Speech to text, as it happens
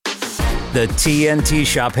The TNT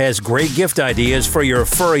Shop has great gift ideas for your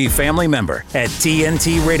furry family member at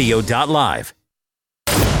tntradio.live.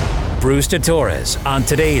 Bruce to Torres on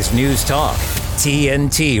today's News Talk,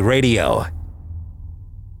 TNT Radio.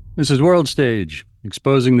 This is Worldstage,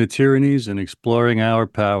 exposing the tyrannies and exploring our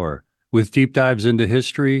power, with deep dives into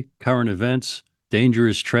history, current events,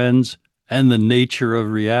 dangerous trends, and the nature of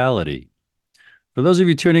reality. For those of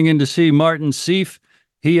you tuning in to see Martin Sieff,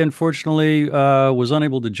 he unfortunately was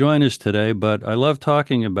unable to join us today, but I love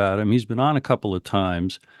talking about him. He's been on a couple of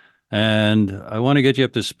times, and I want to get you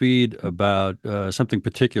up to speed about something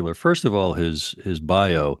particular. First of all, his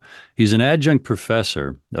bio. He's an adjunct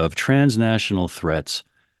professor of transnational threats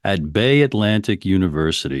at Bay Atlantic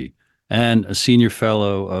University and a senior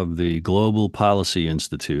fellow of the Global Policy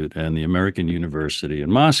Institute and the American University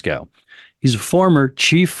in Moscow. He's a former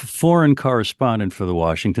chief foreign correspondent for the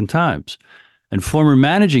Washington Times and former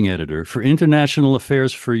managing editor for international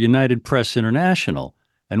affairs for United Press International,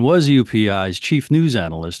 and was UPI's chief news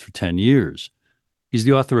analyst for 10 years. He's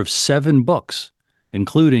the author of 7 books,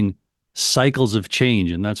 including Cycles of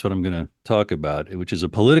Change, and that's what I'm going to talk about, which is a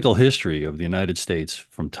political history of the United States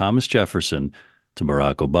from Thomas Jefferson to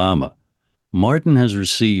Barack Obama. Martin has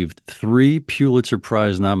received 3 Pulitzer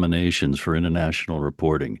Prize nominations for international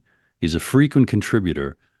reporting. He's a frequent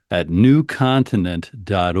contributor at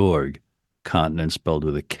newcontinent.org, continent spelled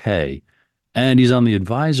with a K, and he's on the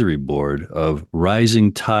advisory board of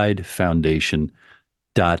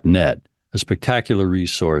risingtidefoundation.net, a spectacular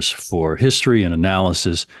resource for history and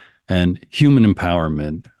analysis and human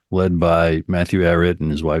empowerment, led by Matthew Arrett and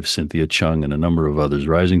his wife Cynthia Chung and a number of others,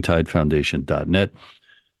 risingtidefoundation.net.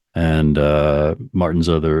 And Martin's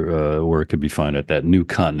other work can be found at that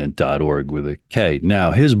newcontinent.org with a K. Now,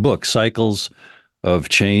 his book, Cycles of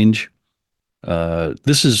Change,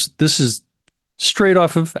 this is straight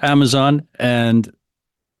off of Amazon, and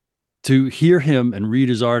to hear him and read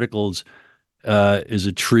his articles is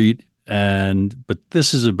a treat. But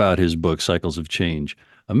this is about his book, Cycles of Change.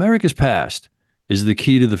 America's past is the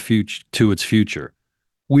key to the future, to its future.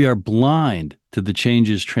 We are blind to the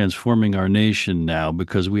changes transforming our nation now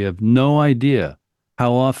because we have no idea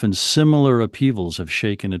how often similar upheavals have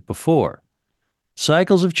shaken it before.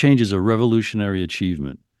 Cycles of Change is a revolutionary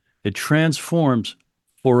achievement. It transforms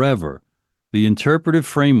forever the interpretive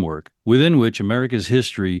framework within which America's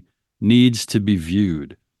history needs to be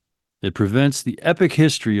viewed. It prevents the epic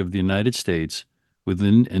history of the United States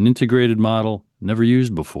within an integrated model never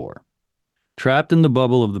used before. Trapped in the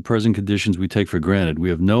bubble of the present conditions we take for granted, we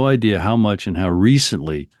have no idea how much and how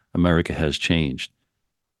recently America has changed,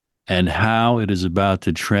 and how it is about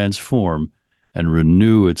to transform and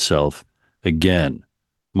renew itself again.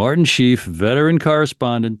 Martin Sieff, veteran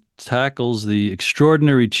correspondent, tackles the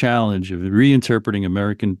extraordinary challenge of reinterpreting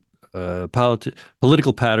American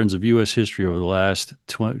political patterns of U.S. history over the last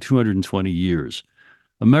 220 years.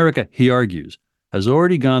 America, he argues, has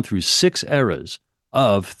already gone through 6 eras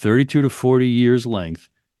of 32 to 40 years length,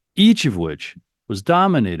 each of which was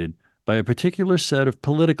dominated by a particular set of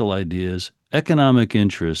political ideas, economic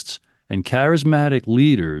interests, and charismatic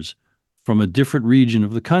leaders from a different region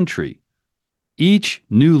of the country. Each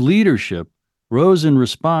new leadership rose in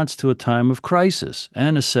response to a time of crisis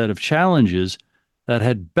and a set of challenges that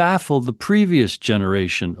had baffled the previous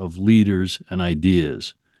generation of leaders and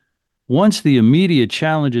ideas. Once the immediate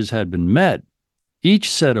challenges had been met, each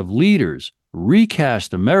set of leaders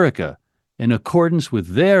recast America in accordance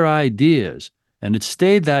with their ideas, and it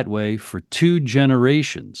stayed that way for 2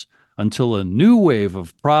 generations until a new wave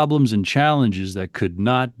of problems and challenges that could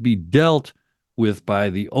not be dealt with by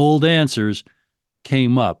the old answers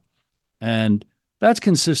came up. And that's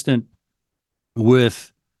consistent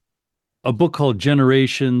with a book called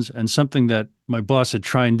Generations, and something that my boss at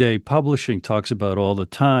TrineDay Publishing talks about all the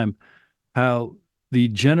time, how the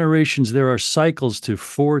generations, there are cycles to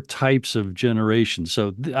 4 types of generations.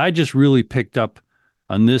 So I just really picked up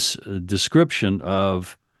on this description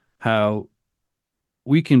of how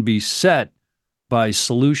we can be set by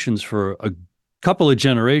solutions for a couple of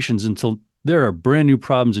generations until there are brand new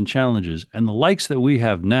problems and challenges. And the likes that we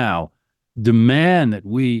have now demand that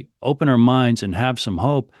we open our minds and have some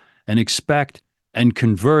hope and expect and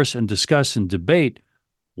converse and discuss and debate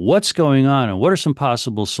what's going on and what are some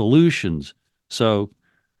possible solutions. So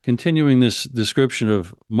continuing this description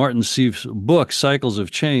of Martin Sieff's book, Cycles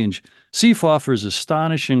of Change, Sieff offers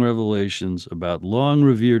astonishing revelations about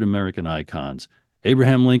long-revered American icons.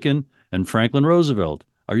 Abraham Lincoln and Franklin Roosevelt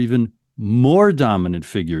are even more dominant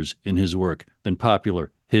figures in his work than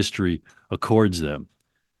popular history accords them.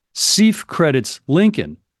 Sieff credits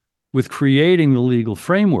Lincoln with creating the legal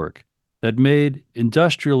framework that made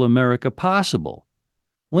industrial America possible.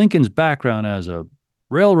 Lincoln's background as a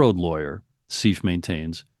railroad lawyer, Sieff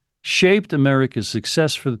maintains, shaped America's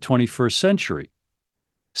success for the 21st century.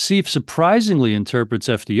 Sieff surprisingly interprets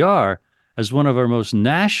FDR as one of our most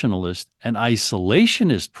nationalist and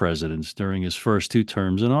isolationist presidents during his first 2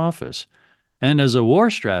 terms in office, and as a war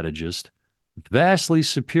strategist, vastly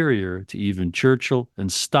superior to even Churchill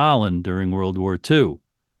and Stalin during World War II.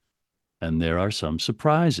 And there are some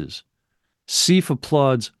surprises. Sieff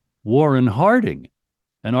applauds Warren Harding,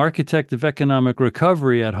 an architect of economic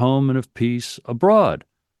recovery at home and of peace abroad.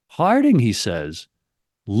 Harding, he says,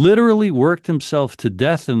 literally worked himself to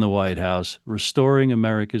death in the White House, restoring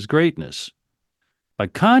America's greatness. By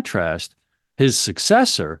contrast, his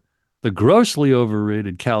successor, the grossly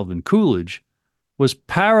overrated Calvin Coolidge, was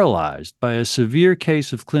paralyzed by a severe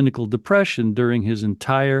case of clinical depression during his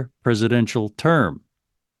entire presidential term.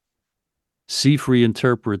 Sieff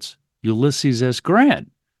reinterprets Ulysses S.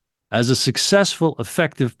 Grant as a successful,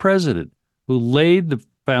 effective president who laid the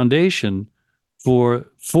foundation for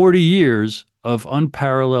 40 years of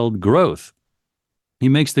unparalleled growth. He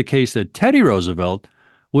makes the case that Teddy Roosevelt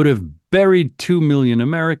would have buried 2 million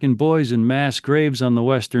American boys in mass graves on the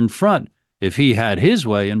Western Front if he had his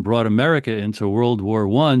way and brought America into World War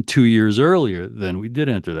I 2 years earlier than we did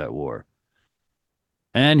enter that war.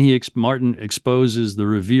 And Martin exposes the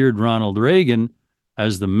revered Ronald Reagan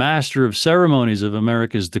as the master of ceremonies of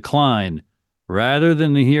America's decline, rather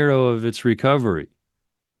than the hero of its recovery.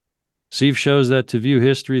 Sieff shows that to view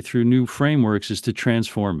history through new frameworks is to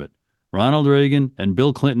transform it. Ronald Reagan and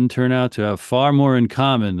Bill Clinton turn out to have far more in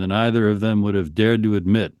common than either of them would have dared to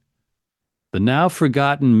admit. The now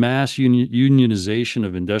forgotten mass unionization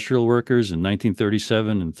of industrial workers in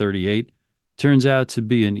 1937 and 38 turns out to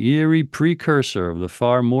be an eerie precursor of the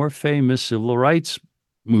far more famous civil rights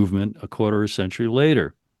movement a quarter century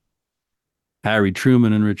later. Harry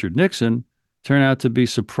Truman and Richard Nixon turn out to be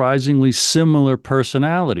surprisingly similar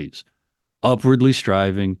personalities, upwardly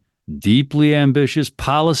striving, deeply ambitious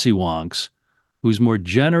policy wonks whose more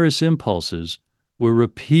generous impulses were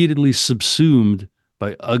repeatedly subsumed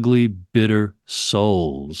by ugly, bitter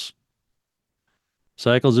souls.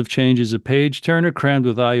 Cycles of Change is a page-turner crammed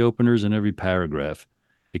with eye-openers in every paragraph.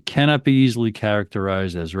 It cannot be easily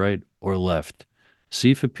characterized as right or left.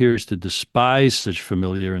 Sieff appears to despise such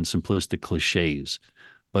familiar and simplistic cliches,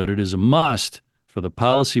 but it is a must for the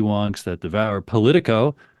policy wonks that devour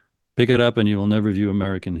Politico. Pick it up and you will never view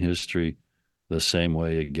American history the same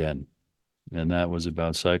way again. And that was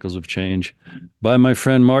about Cycles of Change by my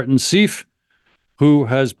friend Martin Sieff, who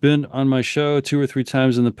has been on my show 2 or 3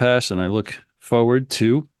 times in the past, and I look forward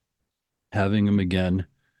to having him again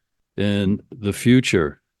in the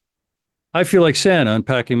future. I feel like Santa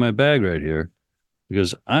unpacking my bag right here,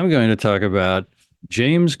 because I'm going to talk about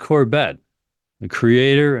James Corbett, the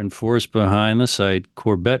creator and force behind the site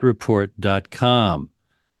CorbettReport.com.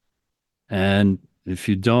 And if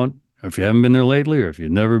you haven't been there lately, or if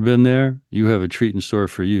you've never been there, you have a treat in store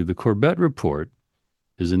for you. The Corbett Report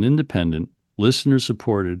is an independent,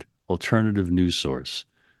 listener-supported alternative news source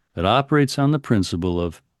that operates on the principle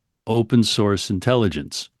of open source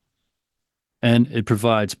intelligence. And it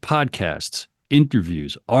provides podcasts,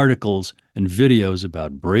 interviews, articles, and videos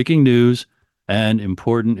about breaking news and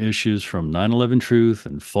important issues from 9/11 truth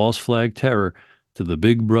and false flag terror to the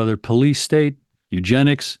Big Brother police state,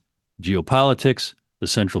 eugenics, geopolitics, the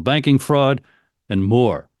central banking fraud, and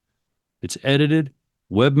more. It's edited,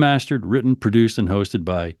 webmastered, written, produced, and hosted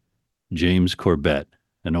by James Corbett,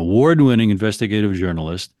 an award-winning investigative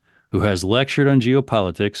journalist who has lectured on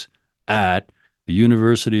geopolitics at the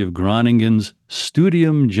University of Groningen's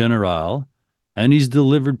Studium Generale, and he's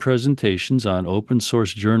delivered presentations on open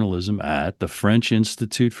source journalism at the French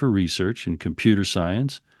Institute for Research in Computer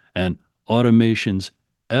Science and Automation's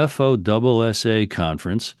FOSSA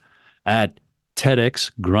conference, at TEDx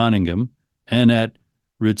Groningen, and at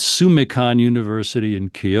Ritsumeikan University in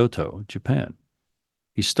Kyoto, Japan.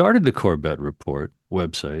 He started the Corbett Report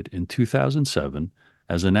website in 2007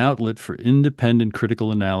 as an outlet for independent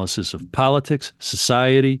critical analysis of politics,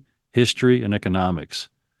 society, history, and economics.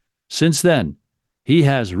 Since then, he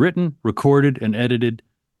has written, recorded, and edited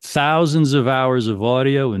thousands of hours of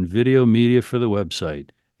audio and video media for the website,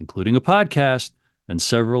 including a podcast and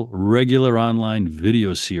several regular online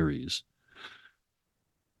video series.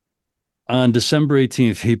 On December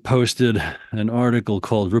 18th, he posted an article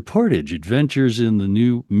called Reportage, Adventures in the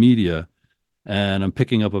New Media, and I'm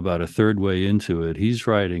picking up about a third way into it. He's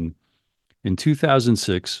writing, in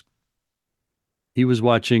 2006, he was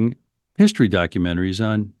watching history documentaries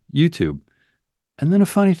on YouTube, and then a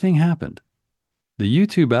funny thing happened. The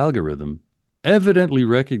YouTube algorithm evidently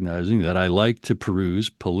recognizing that I like to peruse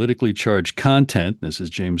politically charged content, this is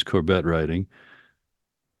James Corbett writing,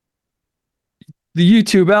 the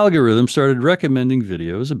YouTube algorithm started recommending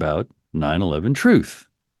videos about 9/11 truth.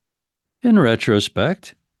 In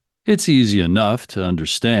retrospect, it's easy enough to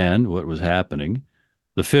understand what was happening.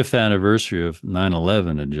 The fifth anniversary of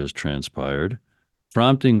 9/11 had just transpired,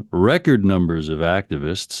 prompting record numbers of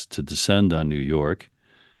activists to descend on New York.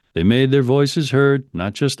 They made their voices heard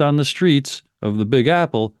not just on the streets of the Big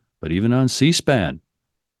Apple, but even on C-SPAN.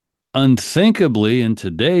 Unthinkably, in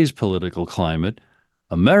today's political climate,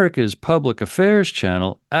 America's Public Affairs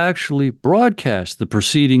Channel actually broadcast the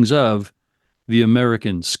proceedings of the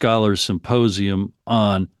American Scholars Symposium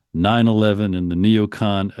on 9/11 and the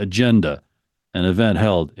Neocon Agenda, an event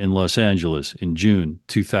held in Los Angeles in June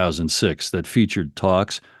 2006 that featured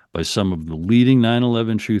talks by some of the leading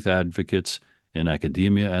 9/11 truth advocates in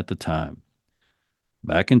academia at the time.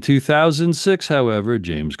 Back in 2006, however,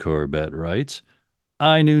 James Corbett writes,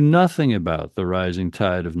 I knew nothing about the rising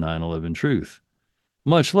tide of 9/11 truth,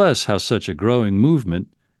 much less how such a growing movement,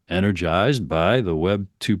 energized by the Web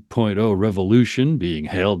 2.0 revolution being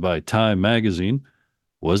hailed by Time magazine,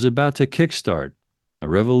 was about to kickstart a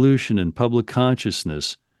revolution in public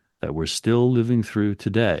consciousness that we're still living through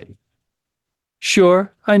today.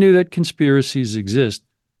 Sure, I knew that conspiracies exist,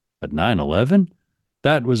 but 9/11?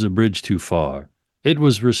 That was a bridge too far. It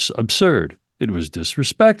was absurd. It was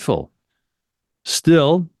disrespectful.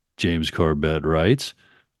 Still, James Corbett writes,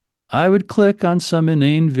 I would click on some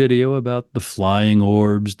inane video about the flying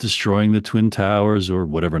orbs destroying the Twin Towers or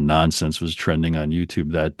whatever nonsense was trending on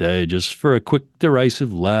YouTube that day just for a quick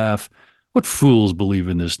derisive laugh. What fools believe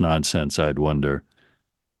in this nonsense, I'd wonder.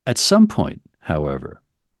 At some point, however,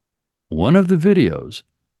 one of the videos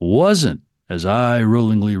wasn't as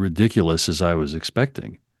eye-rollingly ridiculous as I was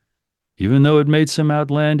expecting. Even though it made some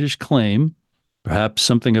outlandish claim, perhaps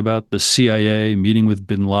something about the CIA meeting with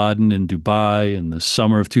bin Laden in Dubai in the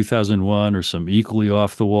summer of 2001 or some equally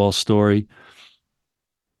off-the-wall story.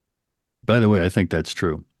 By the way, I think that's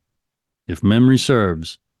true. If memory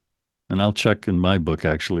serves, and I'll check in my book,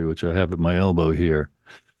 actually, which I have at my elbow here.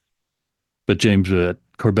 But James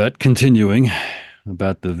Corbett, continuing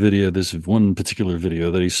about the video, this one particular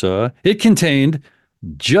video that he saw, it contained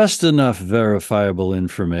just enough verifiable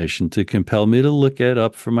information to compel me to look it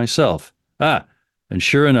up for myself. And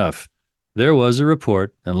sure enough, there was a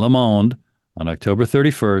report in Le Monde on October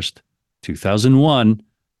 31st, 2001,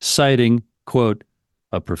 citing, quote,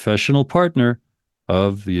 a professional partner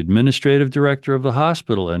of the administrative director of the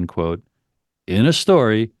hospital, end quote, in a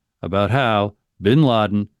story about how bin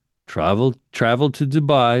Laden traveled to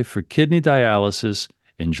Dubai for kidney dialysis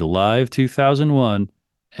in July of 2001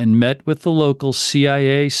 and met with the local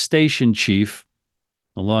CIA station chief,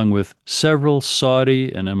 along with several Saudi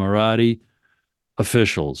and Emirati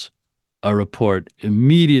officials, a report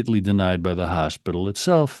immediately denied by the hospital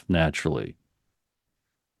itself, naturally.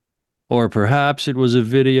 Or perhaps it was a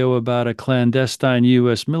video about a clandestine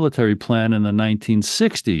U.S. military plan in the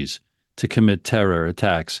 1960s to commit terror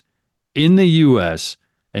attacks in the U.S.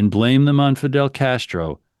 and blame them on Fidel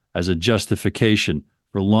Castro as a justification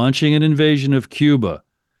for launching an invasion of Cuba,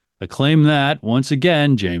 a claim that, once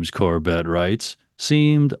again, James Corbett writes,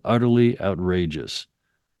 seemed utterly outrageous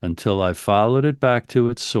until I followed it back to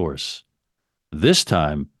its source. This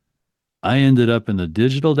time, I ended up in the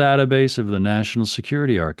digital database of the National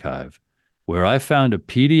Security Archive, where I found a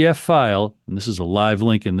PDF file, and this is a live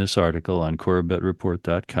link in this article on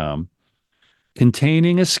CorbettReport.com,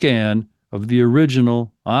 containing a scan of the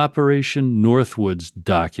original Operation Northwoods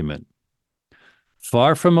document.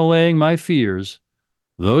 Far from allaying my fears,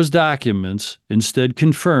 those documents instead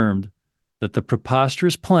confirmed that the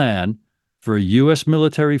preposterous plan for a U.S.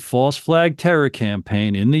 military false flag terror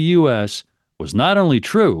campaign in the U.S. was not only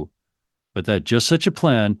true, but that just such a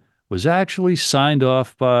plan was actually signed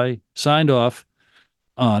off by Lyman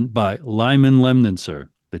Lemnitzer,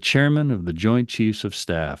 the chairman of the Joint Chiefs of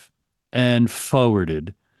Staff, and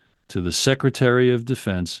forwarded to the Secretary of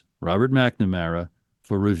Defense, Robert McNamara,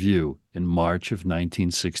 for review in March of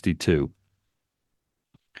 1962.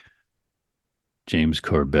 James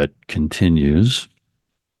Corbett continues,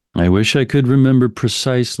 I wish I could remember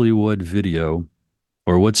precisely what video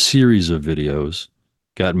or what series of videos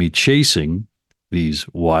got me chasing these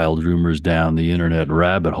wild rumors down the internet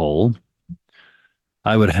rabbit hole.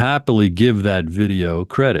 I would happily give that video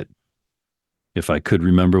credit if I could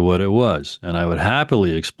remember what it was, and I would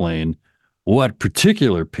happily explain what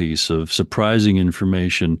particular piece of surprising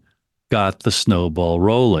information got the snowball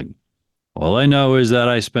rolling. All I know is that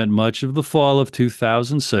I spent much of the fall of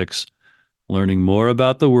 2006 learning more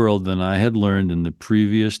about the world than I had learned in the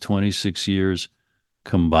previous 26 years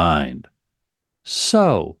combined.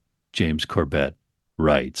 So, James Corbett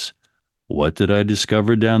writes, what did I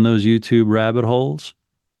discover down those YouTube rabbit holes?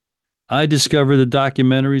 I discovered the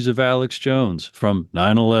documentaries of Alex Jones, from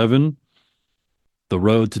 9/11, The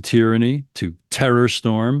Road to Tyranny, to Terror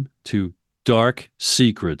Storm, to Dark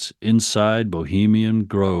Secrets Inside Bohemian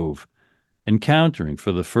Grove, encountering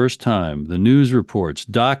for the first time the news reports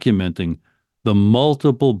documenting the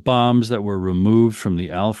multiple bombs that were removed from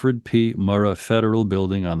the Alfred P. Murrah Federal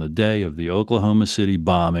Building on the day of the Oklahoma City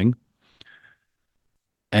bombing,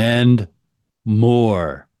 and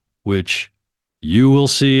more, which you will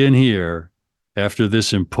see and hear after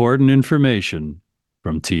this important information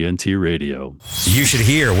from TNT Radio. You should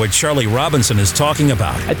hear what Charlie Robinson is talking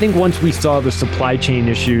about. I think once we saw the supply chain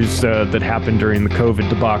issues that happened during the COVID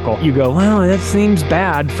debacle, you go, well, that seems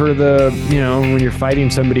bad for when you're fighting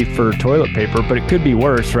somebody for toilet paper, but it could be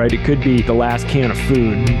worse, right? It could be the last can of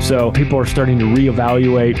food. So people are starting to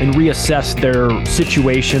reevaluate and reassess their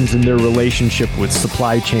situations and their relationship with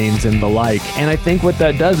supply chains and the like. And I think what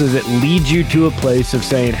that does is it leads you to a place of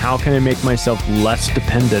saying, how can I make myself less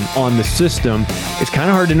dependent on the system? It's kind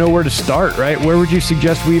of hard to know where to start, right? Where would you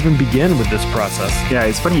suggest we even begin with this process? Yeah,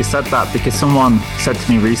 it's funny you said that, because someone said to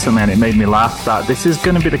me recently, and it made me laugh, that this is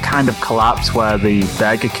going to be the kind of collapse where the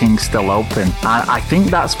Burger King's still open. And I think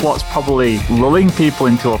that's what's probably lulling people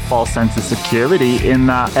into a false sense of security, in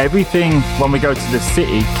that everything, when we go to the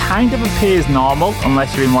city, kind of appears normal,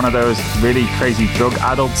 unless you're in one of those really crazy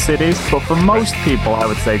drug-addled cities. But for most people, I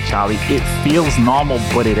would say, Charlie, it feels normal,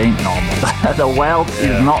 but it ain't normal. The world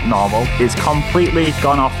is not normal. It's completely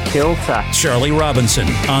gone off kilter. Charlie Robinson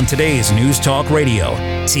on today's News Talk Radio,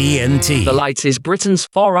 TNT. The Light is Britain's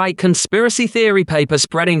far-right conspiracy theory paper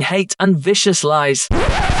spreading hate and vicious lies.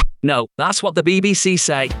 No, that's what the BBC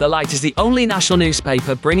say. The Light is the only national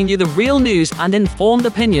newspaper bringing you the real news and informed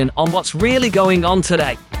opinion on what's really going on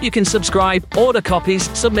today. You can subscribe, order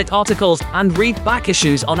copies, submit articles, and read back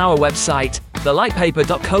issues on our website,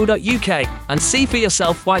 thelightpaper.co.uk, and see for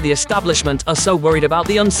yourself why the establishment are so worried about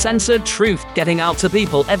the uncensored truth getting out to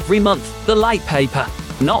people every month. The Light Paper.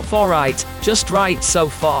 Not for right, just right so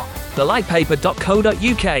far.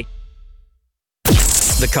 thelightpaper.co.uk.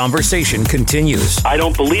 The conversation continues. I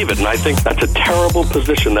don't believe it, and I think that's a terrible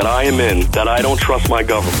position that I am in, that I don't trust my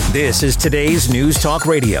government. This is today's News Talk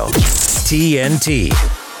Radio, TNT.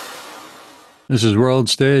 This is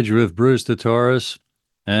Worldstage with Brewster Torres,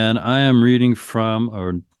 and I am reading from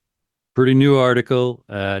a pretty new article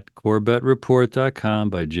at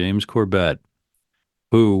CorbettReport.com by James Corbett,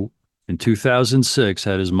 who in 2006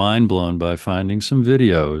 had his mind blown by finding some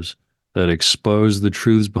videos that exposed the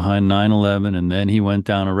truths behind 9/11, and then he went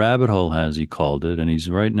down a rabbit hole, as he called it, and he's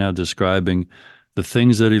right now describing the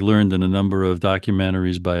things that he learned in a number of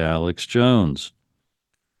documentaries by Alex Jones.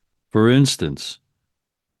 For instance,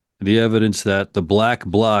 the evidence that the Black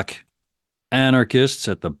Bloc anarchists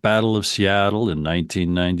at the Battle of Seattle in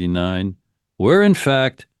 1999 were in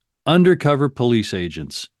fact undercover police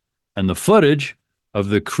agents, and the footage of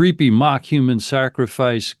the creepy mock human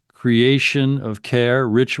sacrifice creation of care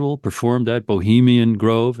ritual performed at Bohemian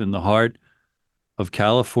Grove in the heart of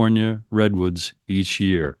California redwoods each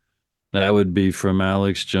year. That would be from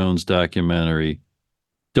Alex Jones' documentary,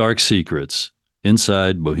 Dark Secrets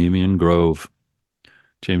Inside Bohemian Grove.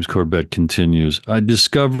 James Corbett continues, I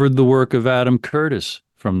discovered the work of Adam Curtis,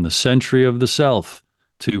 from The Century of the Self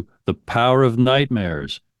to The Power of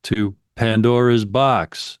Nightmares to Pandora's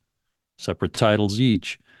Box, separate titles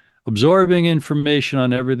each, absorbing information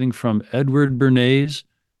on everything from Edward Bernays,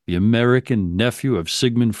 the American nephew of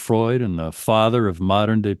Sigmund Freud and the father of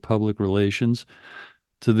modern-day public relations,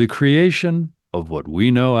 to the creation of what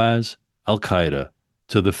we know as Al-Qaeda,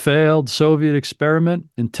 to the failed Soviet experiment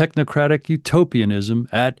in technocratic utopianism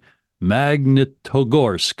at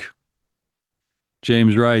Magnitogorsk.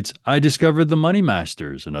 James writes, I discovered The Money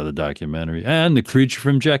Masters, another documentary, and The Creature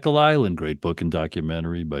from Jekyll Island, great book and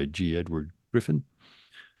documentary by G. Edward Griffith,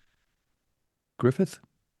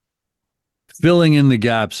 filling in the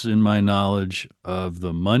gaps in my knowledge of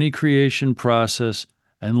the money creation process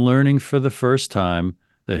and learning for the first time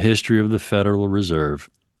the history of the Federal Reserve,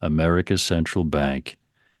 America's central bank.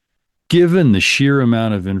 Given the sheer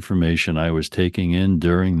amount of information I was taking in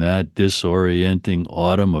during that disorienting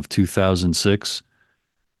autumn of 2006,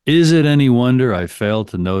 is it any wonder I failed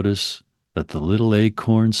to notice that the little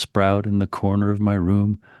acorn sprout in the corner of my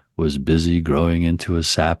room was busy growing into a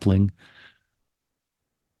sapling?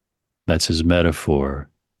 That's his metaphor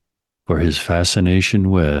for his fascination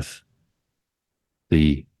with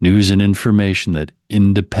the news and information that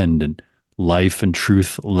independent, life and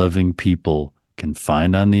truth-loving people can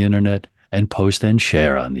find on the internet and post and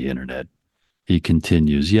share on the internet. He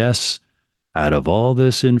continues, yes, out of all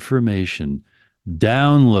this information,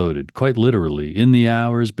 downloaded quite literally in the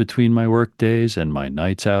hours between my work days and my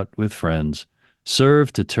nights out with friends,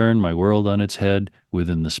 served to turn my world on its head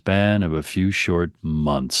within the span of a few short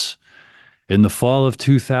months. In the fall of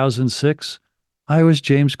 2006, I was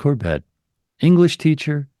James Corbett, English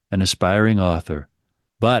teacher and aspiring author.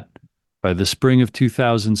 But by the spring of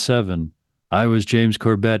 2007, I was James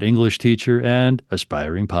Corbett, English teacher and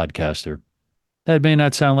aspiring podcaster. That may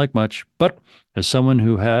not sound like much, but as someone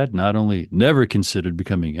who had not only never considered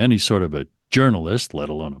becoming any sort of a journalist, let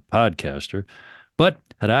alone a podcaster, but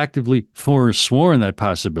had actively forsworn that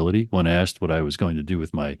possibility when asked what I was going to do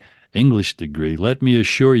with my English degree, let me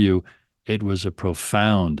assure you, it was a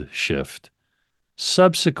profound shift.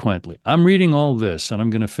 Subsequently, I'm reading all this, and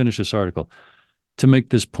I'm going to finish this article to make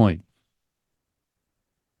this point.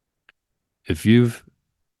 If you've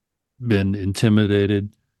been intimidated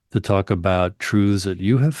to talk about truths that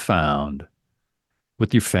you have found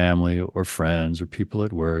with your family or friends or people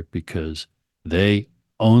at work because they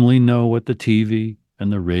only know what the TV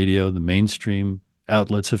and the radio, the mainstream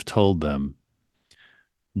outlets have told them,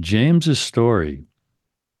 James's story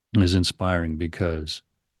is inspiring because,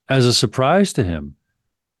 as a surprise to him,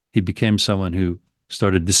 he became someone who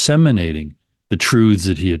started disseminating the truths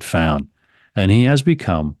that he had found. And he has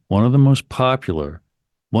become one of the most popular,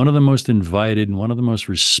 one of the most invited, and one of the most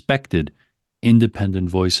respected independent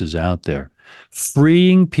voices out there,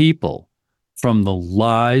 freeing people from the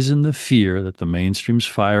lies and the fear that the mainstream's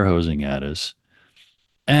fire hosing at us,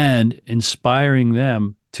 and inspiring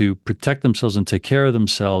them to protect themselves and take care of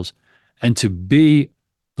themselves and to be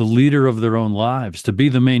the leader of their own lives, to be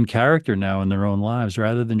the main character now in their own lives,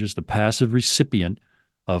 rather than just a passive recipient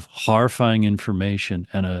of horrifying information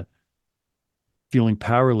and a feeling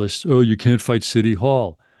powerless. Oh, you can't fight City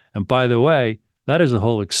Hall. And by the way, that is the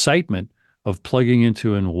whole excitement of plugging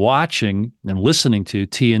into and watching and listening to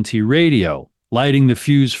TNT Radio, lighting the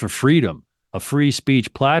fuse for freedom, a free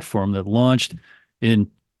speech platform that launched in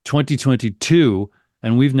 2022.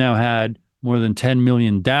 And we've now had more than 10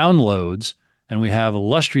 million downloads. And we have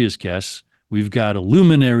illustrious guests. We've got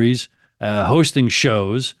luminaries hosting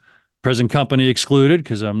shows, present company excluded,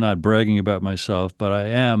 because I'm not bragging about myself, but I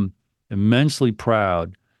am immensely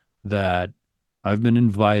proud that I've been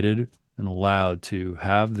invited and allowed to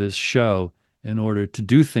have this show in order to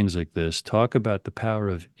do things like this, talk about the power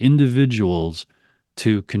of individuals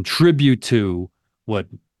to contribute to what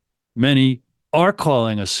many are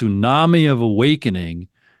calling a tsunami of awakening,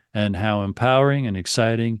 and how empowering and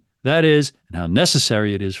exciting that is, and how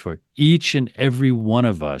necessary it is for each and every one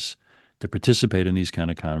of us to participate in these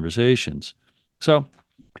kind of conversations. So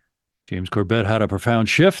James Corbett had a profound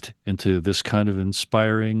shift into this kind of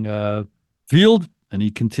inspiring field, and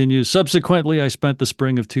he continues. Subsequently, I spent the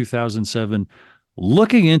spring of 2007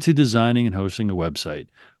 looking into designing and hosting a website,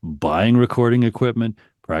 buying recording equipment,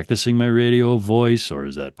 practicing my radio voice, or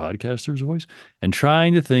is that podcaster's voice, and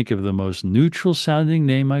trying to think of the most neutral sounding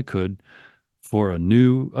name I could for a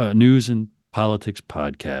new news and politics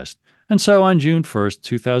podcast. And so on June 1st,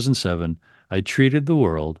 2007, I treated the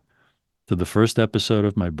world to the first episode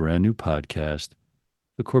of my brand new podcast,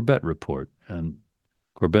 The Corbett Report. And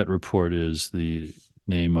Corbett Report is the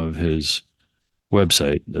name of his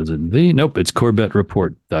website. Is it the? Nope, it's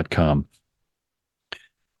CorbettReport.com.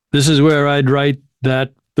 This is where I'd write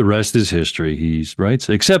that the rest is history, he writes,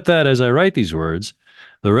 except that as I write these words,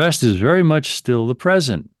 the rest is very much still the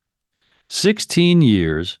present. 16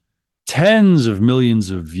 years, tens of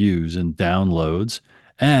millions of views and downloads,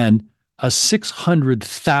 and a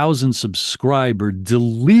 600,000 subscriber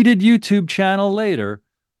deleted YouTube channel later,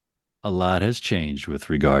 a lot has changed with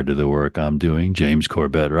regard to the work I'm doing, James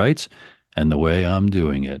Corbett writes, and the way I'm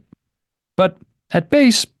doing it. But at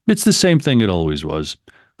base, it's the same thing it always was.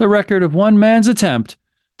 The record of one man's attempt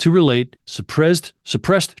to relate suppressed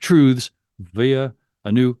truths via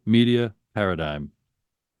a new media paradigm.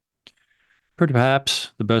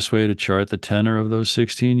 Perhaps the best way to chart the tenor of those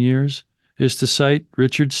 16 years is to cite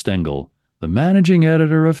Richard Stengel, the managing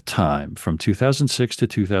editor of Time from 2006 to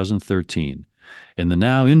 2013, in the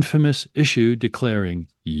now infamous issue declaring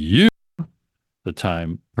you the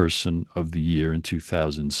Time Person of the Year in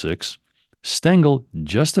 2006. Stengel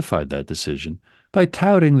justified that decision by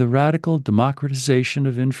touting the radical democratization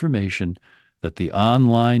of information that the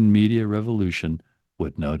online media revolution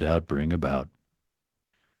would no doubt bring about.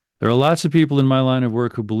 There are lots of people in my line of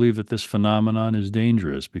work who believe that this phenomenon is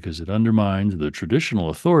dangerous because it undermines the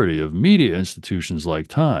traditional authority of media institutions like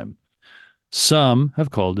Time. Some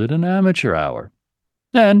have called it an amateur hour.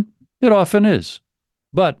 And It often is.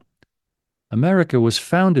 But America was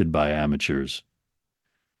founded by amateurs.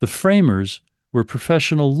 The framers were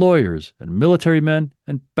professional lawyers and military men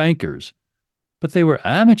and bankers, but they were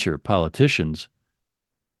amateur politicians,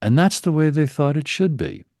 and that's the way they thought it should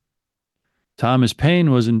be. Thomas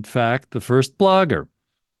Paine was, in fact, the first blogger,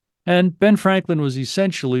 and Ben Franklin was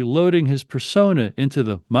essentially loading his persona into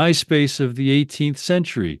the MySpace of the 18th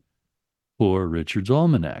century, or Richard's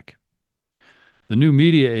Almanac. The new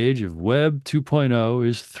media age of Web 2.0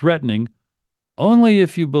 is threatening only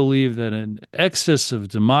if you believe that an excess of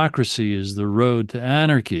democracy is the road to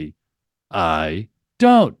anarchy. I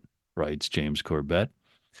don't, writes James Corbett.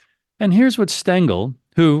 And here's what Stengel,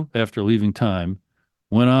 who, after leaving Time,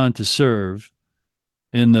 went on to serve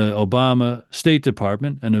in the Obama State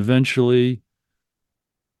Department and eventually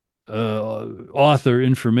author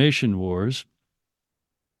Information Wars,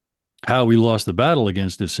 how we lost the battle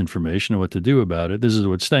against disinformation and what to do about it. This is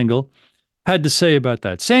what Stengel had to say about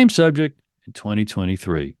that same subject in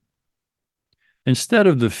 2023. Instead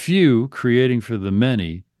of the few creating for the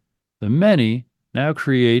many now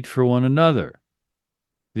create for one another.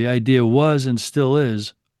 The idea was and still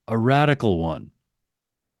is a radical one.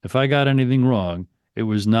 If I got anything wrong, it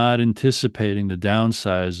was not anticipating the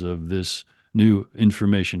downsides of this new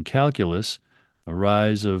information calculus, a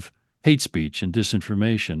rise of hate speech and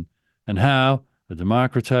disinformation, and how a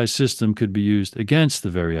democratized system could be used against the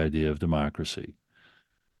very idea of democracy.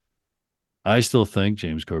 I still think,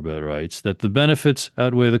 James Corbett writes, that the benefits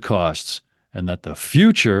outweigh the costs, and that the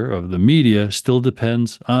future of the media still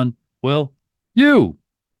depends on, well, you.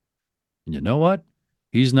 And you know what?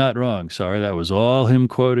 He's not wrong. Sorry, that was all him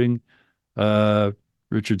quoting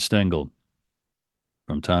Richard Stengel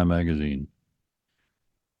from Time magazine.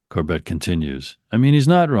 Corbett continues. I mean, he's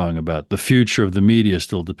not wrong about the future of the media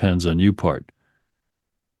still depends on you part.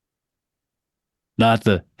 Not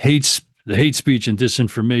the hate speech and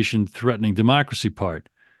disinformation threatening democracy part.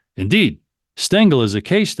 Indeed, Stengel is a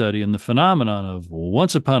case study in the phenomenon of,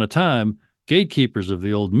 once upon a time, gatekeepers of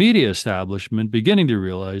the old media establishment beginning to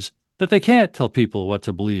realize that they can't tell people what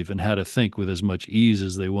to believe and how to think with as much ease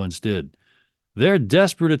as they once did. Their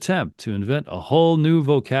desperate attempt to invent a whole new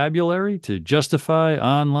vocabulary to justify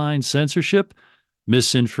online censorship,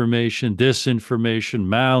 misinformation, disinformation,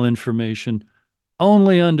 malinformation,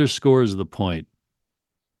 only underscores the point.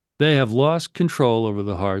 They have lost control over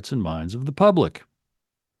the hearts and minds of the public.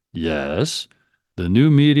 Yes, the new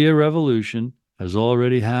media revolution has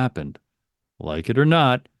already happened. Like it or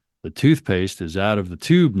not, the toothpaste is out of the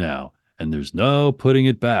tube now, and there's no putting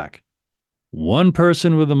it back. One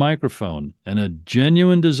person with a microphone and a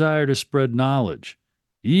genuine desire to spread knowledge,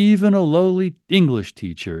 even a lowly English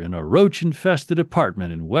teacher in a roach-infested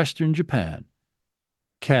apartment in Western Japan,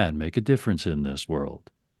 can make a difference in this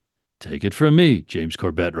world. Take it from me, James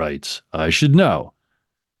Corbett writes. I should know.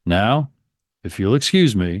 Now, if you'll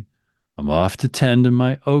excuse me, I'm off to tend to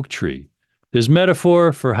my oak tree. His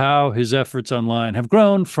metaphor for how his efforts online have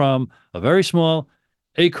grown from a very small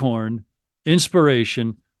acorn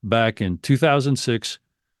inspiration back in 2006,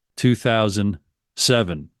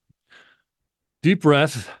 2007. Deep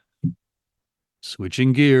breath,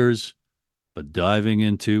 switching gears, but diving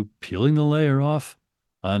into peeling the layer off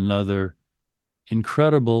another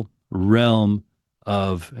incredible realm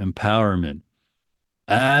of empowerment.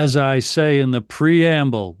 As I say in the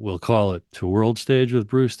preamble, we'll call it, to Worldstage with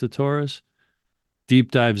Bruce to Torres, deep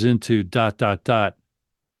dives into ... the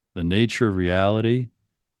nature of reality.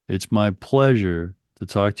 It's my pleasure to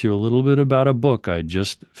talk to you a little bit about a book I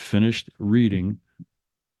just finished reading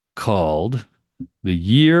called The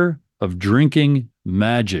Year of Drinking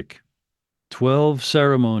Magic, 12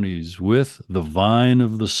 Ceremonies with the Vine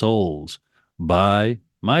of the Souls by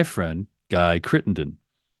my friend, Guy Crittenden.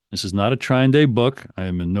 This is not a TrineDay book. I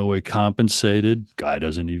am in no way compensated. Guy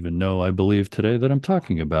doesn't even know, I believe, today that I'm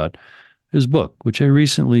talking about his book, which I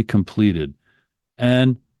recently completed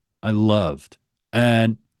and I loved.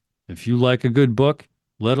 And if you like a good book,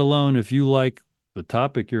 let alone if you like the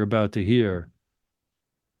topic you're about to hear,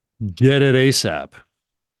 get it ASAP.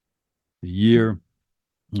 The Year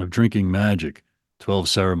of Drinking Magic, 12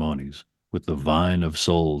 Ceremonies with the Vine of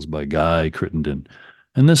Souls by Guy Crittenden.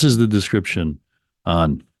 And this is the description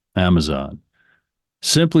on Amazon.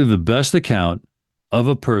 Simply the best account of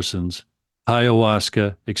a person's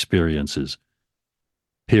ayahuasca experiences.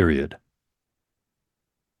 Period.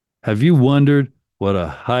 Have you wondered what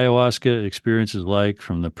a ayahuasca experience is like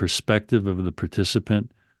from the perspective of the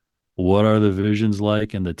participant? What are the visions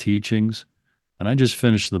like and the teachings? And I just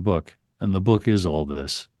finished the book, and the book is all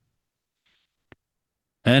this.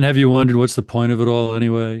 And have you wondered what's the point of it all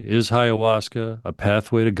anyway? Is ayahuasca a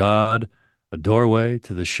pathway to God, A doorway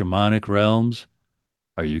to the shamanic realms?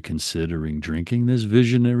 Are you considering drinking this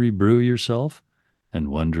visionary brew yourself and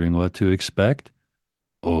wondering what to expect?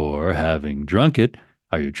 Or, having drunk it,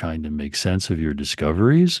 are you trying to make sense of your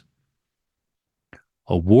discoveries?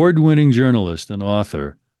 Award-winning journalist and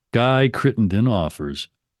author Guy Crittenden offers,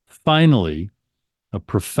 finally, a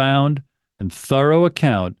profound and thorough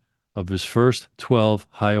account of his first 12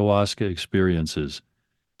 ayahuasca experiences,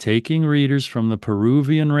 taking readers from the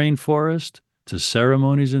Peruvian rainforest to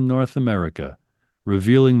ceremonies in North America,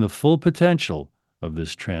 revealing the full potential of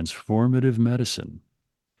this transformative medicine.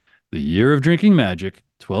 The Year of Drinking Magic,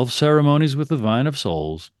 12 Ceremonies with the Vine of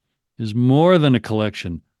Souls, is more than a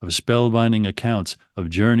collection of spellbinding accounts of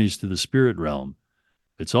journeys to the spirit realm.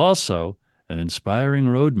 It's also an inspiring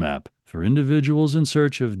roadmap for individuals in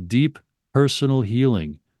search of deep personal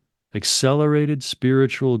healing, accelerated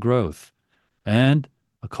spiritual growth, and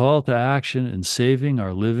a call to action in saving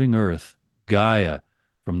our living earth, Gaia,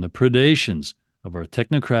 from the predations of our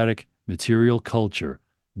technocratic material culture,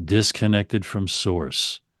 disconnected from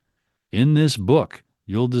source. In this book,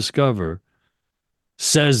 you'll discover,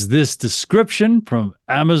 says this description from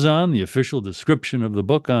Amazon, the official description of the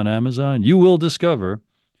book on Amazon, you will discover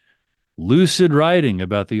lucid writing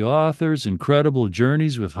about the author's incredible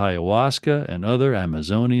journeys with ayahuasca and other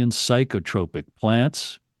Amazonian psychotropic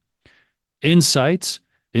plants, insights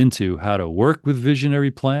into how to work with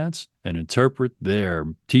visionary plants and interpret their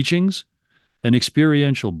teachings, an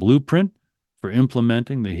experiential blueprint for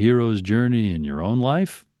implementing the hero's journey in your own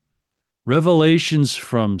life, revelations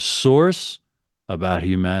from source about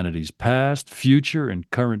humanity's past, future, and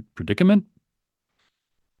current predicament,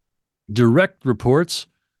 direct reports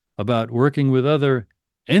about working with other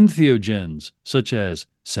entheogens such as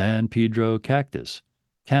San Pedro cactus,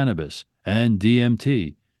 cannabis, and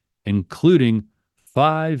DMT, including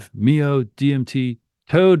 5-MeO-DMT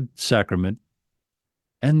toad sacrament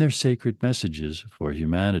and their sacred messages for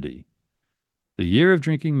humanity. The Year of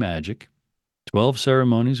Drinking Magic, 12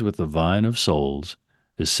 Ceremonies with the Vine of Souls,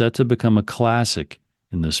 is set to become a classic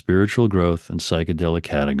in the spiritual growth and psychedelic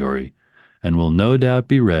category, and will no doubt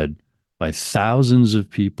be read by thousands of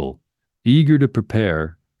people eager to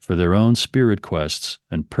prepare for their own spirit quests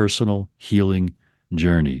and personal healing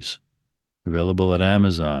journeys. Available at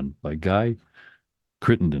Amazon by Guy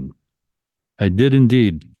Crittenden. I did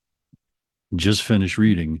indeed just finish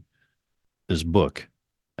reading this book,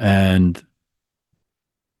 and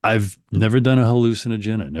I've never done a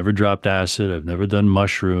hallucinogen. I've never dropped acid. I've never done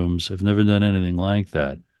mushrooms. I've never done anything like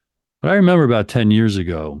that. But I remember about 10 years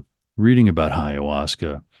ago reading about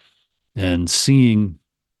ayahuasca and seeing,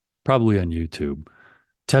 probably on YouTube,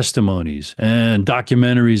 testimonies and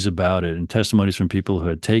documentaries about it and testimonies from people who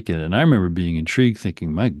had taken it. And I remember being intrigued,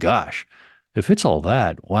 thinking, my gosh, if it's all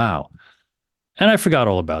that, wow. And I forgot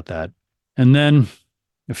all about that. And then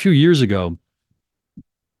a few years ago,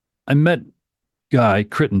 I met Guy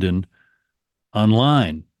Crittenden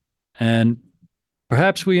online, and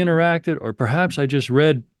perhaps we interacted, or perhaps I just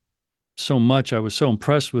read so much, I was so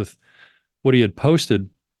impressed with what he had posted,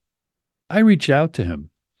 I reached out to him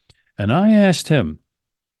and I asked him,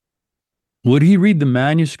 would he read the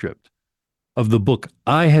manuscript of the book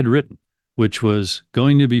I had written, which was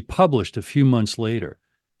going to be published a few months later?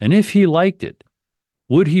 And if he liked it,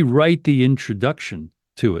 would he write the introduction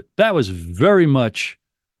to it? That was very much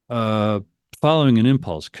following an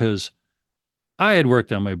impulse, because I had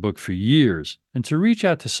worked on my book for years, and to reach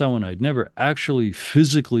out to someone I'd never actually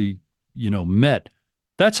physically, met,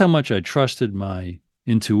 that's how much I trusted my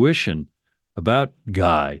intuition about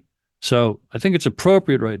Guy. So I think it's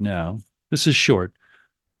appropriate right now. This is short.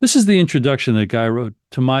 This is the introduction that Guy wrote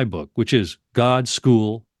to my book, which is God,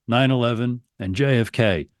 School, 9/11, and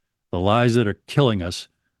JFK, the lies that are killing us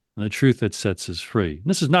and the truth that sets us free. And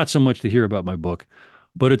this is not so much to hear about my book,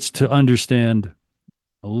 but it's to understand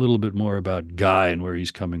a little bit more about Guy and where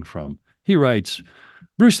he's coming from. He writes,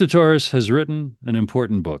 Bruce de Torres has written an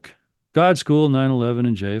important book. God, School, 9/11,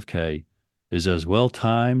 and JFK is as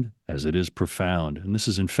well-timed as it is profound. And this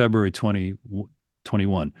is in February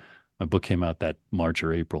 2021. My book came out that March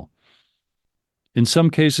or April. In some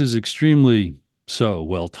cases, extremely so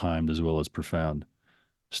well-timed as well as profound.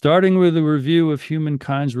 Starting with a review of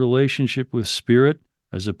humankind's relationship with spirit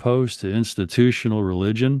as opposed to institutional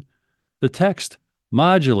religion, the text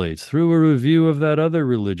modulates through a review of that other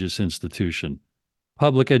religious institution,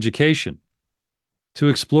 public education, to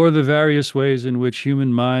explore the various ways in which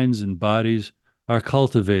human minds and bodies are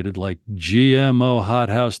cultivated like GMO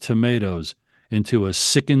hothouse tomatoes into a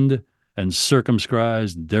sickened and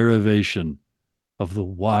circumscribed derivation of the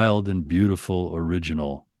wild and beautiful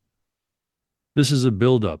original. This is a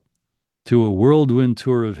build-up to a whirlwind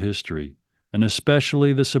tour of history and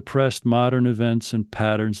especially the suppressed modern events and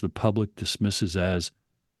patterns the public dismisses as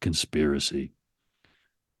conspiracy.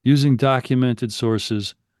 Using documented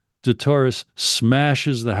sources, Torres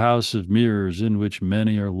smashes the house of mirrors in which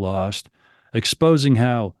many are lost, exposing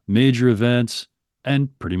how major events,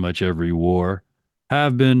 and pretty much every war,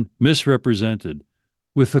 have been misrepresented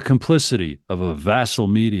with the complicity of a vassal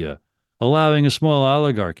media, allowing a small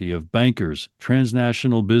oligarchy of bankers,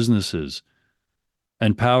 transnational businesses,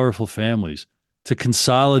 and powerful families to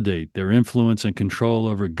consolidate their influence and control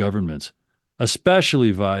over governments,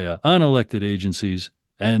 especially via unelected agencies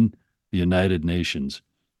and the United Nations.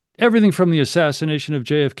 Everything from the assassination of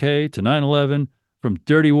JFK to 9/11, from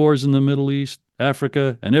dirty wars in the Middle East,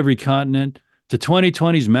 Africa, and every continent, to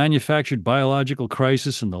 2020's manufactured biological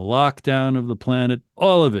crisis and the lockdown of the planet,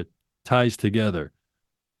 all of it ties together.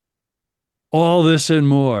 All this and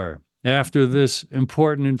more after this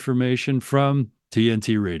important information from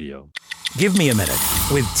TNT Radio. Give me a minute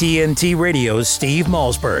with TNT Radio's Steve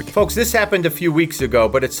Malzberg. Folks, this happened a few weeks ago,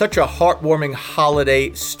 but it's such a heartwarming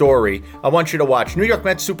holiday story. I want you to watch. New York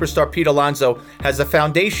Mets superstar Pete Alonso has a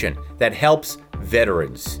foundation that helps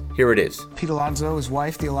veterans. Here it is. Pete Alonso, his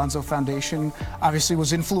wife, the Alonso Foundation, obviously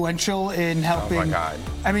was influential in helping. Oh my God.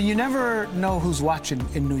 I mean, you never know who's watching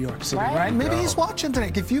in New York City, right? Maybe he's watching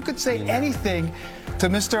today. If you could say anything to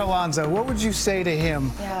Mr. Alonso, what would you say to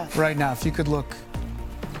him right now if you could look?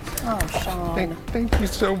 Oh, Sean. Thank you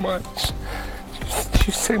so much.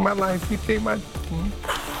 You saved my life. You saved my...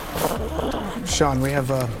 Sean, we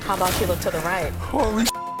have a... How about you look to the right? Holy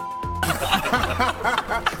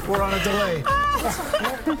We're on a delay.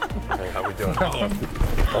 Hey, how we doing?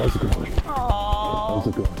 How's it going? How's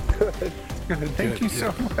it going? Good. Thank you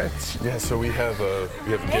so much. Yeah, so we have a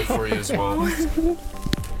gift for you as well.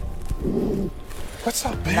 What's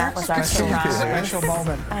up, Bear? That was our Special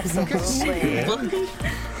moment. Absolutely.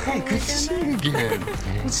 Hey, good to see you again.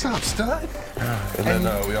 What's up, stud? And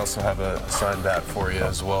then we also have a signed bat for you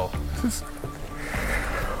as well.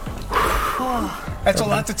 That's a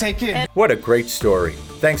lot to take in. What a great story.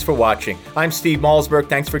 Thanks for watching. I'm Steve Malzberg.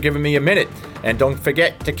 Thanks for giving me a minute. And don't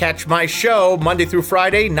forget to catch my show Monday through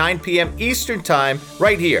Friday, 9 p.m. Eastern Time,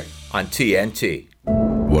 right here on TNT.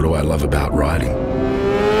 What do I love about riding?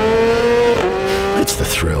 It's the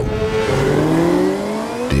thrill,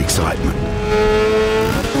 the excitement.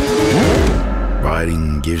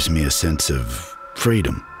 Riding gives me a sense of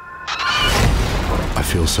freedom. I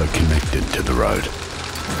feel so connected to the road.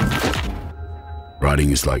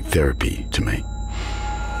 Riding is like therapy to me.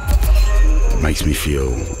 It makes me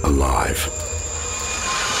feel alive.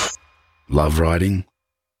 Love riding?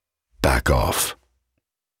 Back off.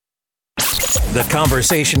 The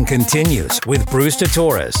conversation continues with Bruce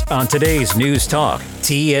Torres on today's News Talk,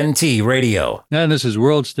 TNT Radio. And this is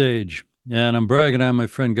Worldstage, and I'm bragging on my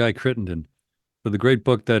friend Guy Crittenden for the great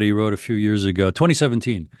book that he wrote a few years ago,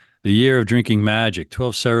 2017, The Year of Drinking Magic,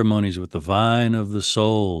 12 Ceremonies with the Vine of the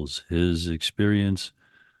Souls, his experience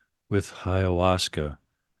with ayahuasca.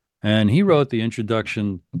 And he wrote the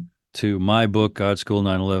introduction to my book, God School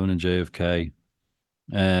 9/11 and JFK.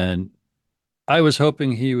 And I was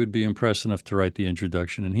hoping he would be impressed enough to write the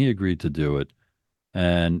introduction, and he agreed to do it.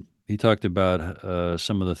 And he talked about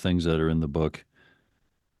some of the things that are in the book.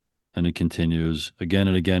 And it continues, again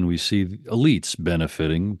and again, we see the elites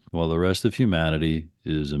benefiting while the rest of humanity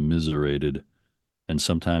is immiserated and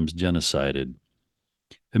sometimes genocided.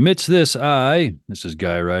 Amidst this, this is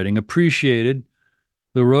Guy writing, appreciated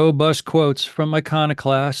the robust quotes from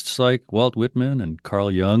iconoclasts like Walt Whitman and Carl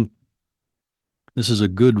Jung. This is a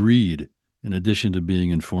good read, in addition to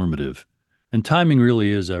being informative. And timing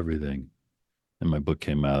really is everything. And my book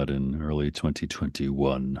came out in early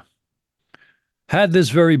 2021. Had this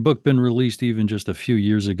very book been released even just a few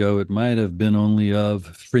years ago, it might have been only of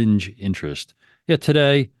fringe interest. Yet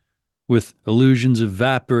today, with illusions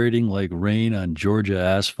evaporating like rain on Georgia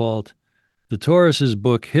asphalt, the Torres'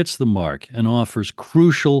 book hits the mark and offers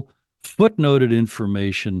crucial, footnoted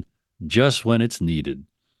information just when it's needed.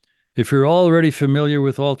 If you're already familiar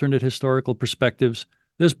with alternate historical perspectives,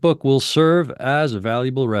 this book will serve as a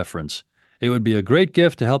valuable reference. It would be a great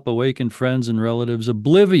gift to help awaken friends and relatives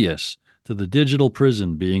oblivious to the digital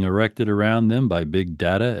prison being erected around them by big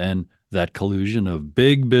data and that collusion of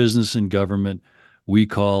big business and government we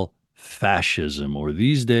call fascism, or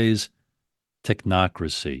these days,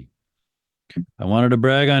 technocracy. I wanted to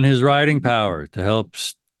brag on his writing power to help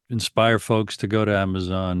inspire folks to go to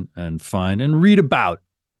Amazon and find and read about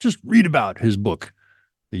his book,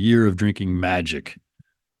 The Year of Drinking Magic,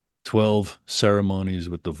 12 Ceremonies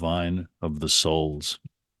with the Vine of the Souls.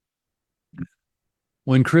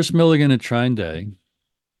 When Chris Milligan at TrineDay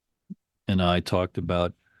and I talked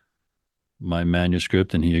about my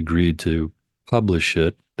manuscript, and he agreed to publish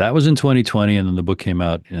it. That was in 2020, and then the book came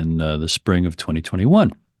out in the spring of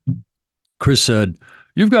 2021. Chris said,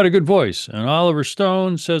 "You've got a good voice, and Oliver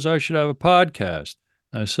Stone says I should have a podcast."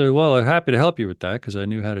 I said, "Well, I'm happy to help you with that because I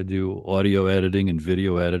knew how to do audio editing and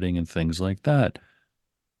video editing and things like that."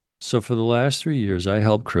 So for the last 3 years, I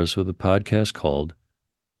helped Chris with a podcast called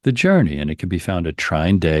The Journey, and it can be found at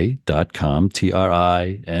TrineDay.com,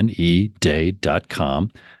 TRINE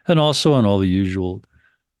day.com, and also on all the usual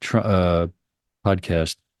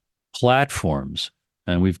podcast platforms.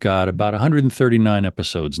 And we've got about 139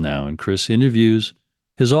 episodes now, and Chris interviews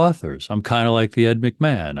his authors. I'm kind of like the Ed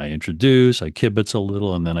McMahon. I introduce, I kibitz a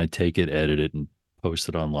little, and then I take it, edit it, and post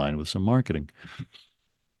it online with some marketing.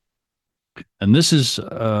 And this is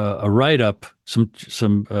a write-up, some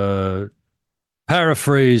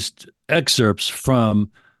paraphrased excerpts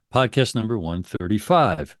from podcast number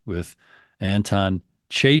 135 with Anton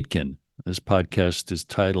Chaitkin. This podcast is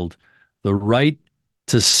titled "The Right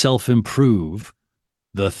to Self-Improve,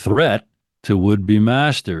 the Threat to Would-Be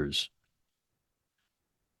Masters."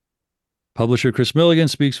 Publisher Chris Milligan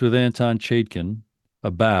speaks with Anton Chaitkin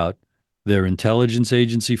about their intelligence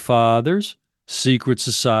agency fathers, secret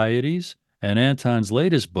societies, and Anton's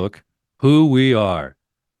latest book, Who We Are,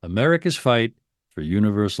 America's Fight for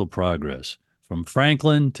Universal Progress, From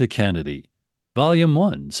Franklin to Kennedy. Volume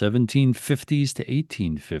 1, 1750s to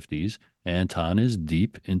 1850s. Anton is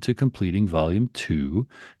deep into completing Volume 2,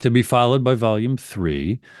 to be followed by Volume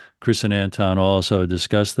 3. Chris and Anton also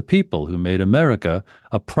discuss the people who made America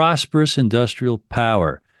a prosperous industrial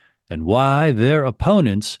power and why their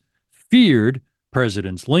opponents feared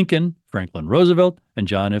Presidents Lincoln, Franklin Roosevelt, and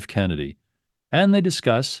John F. Kennedy. And they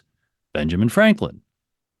discuss Benjamin Franklin,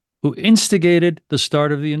 who instigated the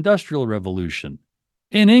start of the Industrial Revolution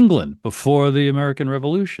in England before the American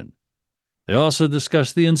Revolution. They also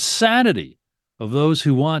discuss the insanity of those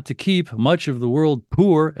who want to keep much of the world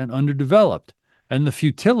poor and underdeveloped, and the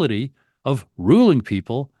futility of ruling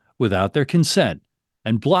people without their consent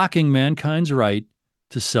and blocking mankind's right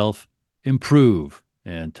to self-improve.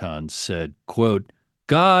 Anton said, quote,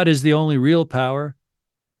 "God is the only real power.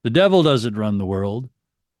 The devil doesn't run the world.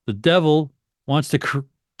 The devil wants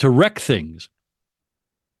to wreck things."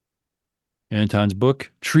 Anton's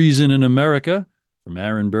book, Treason in America, from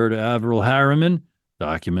Aaron Burr to Averell Harriman,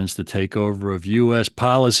 documents the takeover of U.S.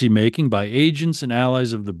 policymaking by agents and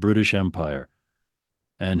allies of the British Empire.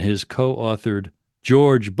 And his co-authored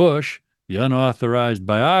George Bush, the unauthorized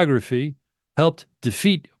biography, helped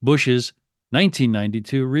defeat Bush's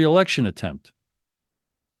 1992 re-election attempt.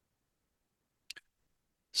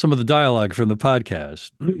 Some of the dialogue from the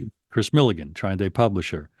podcast. Chris Milligan, TrineDay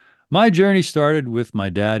publisher. "My journey started with my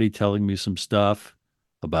daddy telling me some stuff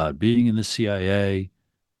about being in the CIA,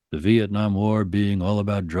 the Vietnam War being all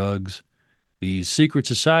about drugs. These secret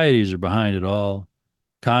societies are behind it all.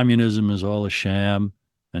 Communism is all a sham,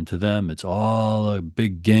 and to them it's all a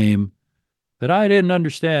big game that I didn't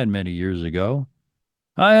understand many years ago.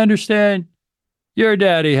 I understand your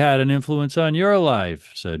daddy had an influence on your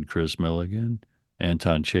life," said Chris Milligan.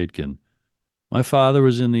 Anton Chaitkin. "My father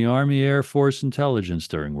was in the Army Air Force intelligence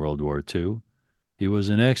during World War II. He was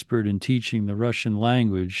an expert in teaching the Russian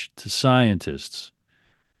language to scientists.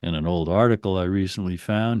 In an old article I recently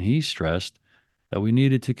found, he stressed that we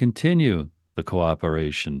needed to continue the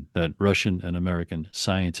cooperation that Russian and American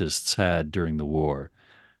scientists had during the war,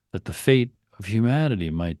 that the fate of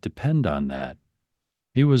humanity might depend on that.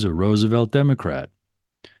 He was a Roosevelt Democrat.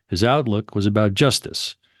 His outlook was about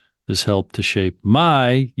justice. This helped to shape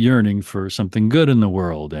my yearning for something good in the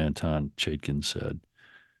world," Anton Chaitkin said.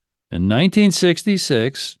 "In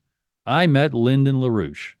 1966, I met Lyndon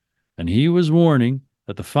LaRouche, and he was warning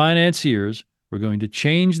that the financiers were going to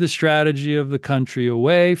change the strategy of the country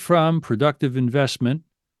away from productive investment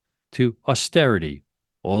to austerity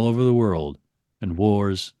all over the world and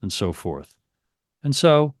wars and so forth. And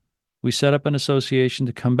so we set up an association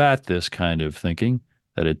to combat this kind of thinking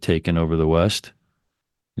that had taken over the West."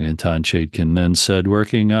 Anton Chaitkin then said,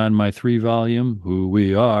 "Working on my 3-volume, Who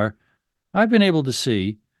We Are, I've been able to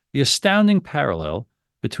see the astounding parallel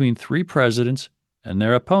between 3 presidents and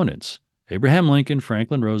their opponents, Abraham Lincoln,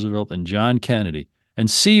 Franklin Roosevelt, and John Kennedy, and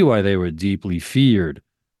see why they were deeply feared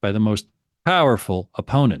by the most powerful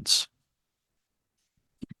opponents."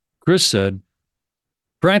 Chris said,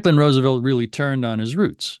 "Franklin Roosevelt really turned on his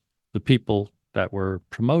roots, the people that were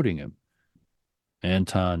promoting him."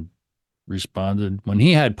 Anton responded, "When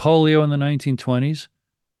he had polio in the 1920s,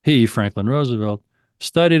 he, Franklin Roosevelt,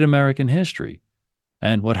 studied American history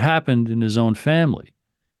and what happened in his own family.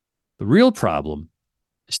 The real problem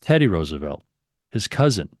is Teddy Roosevelt, his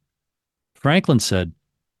cousin. Franklin said,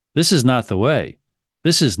 This is not the way.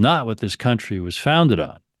 This is not what this country was founded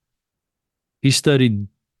on. He studied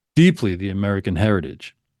deeply the American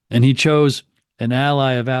heritage, and he chose an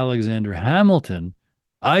ally of Alexander Hamilton,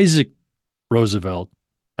 Isaac Roosevelt,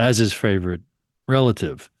 as his favorite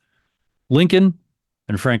relative. Lincoln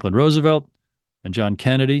and Franklin Roosevelt and John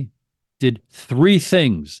Kennedy did three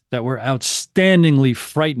things that were outstandingly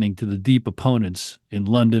frightening to the deep opponents in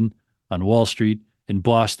London, on Wall Street, in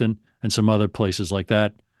Boston, and some other places like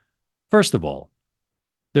that. First of all,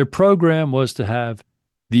 their program was to have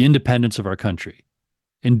the independence of our country,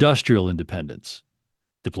 industrial independence,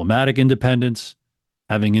 diplomatic independence,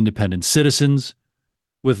 having independent citizens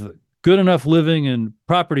with good enough living and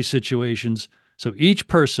property situations so each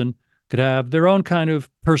person could have their own kind of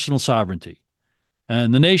personal sovereignty.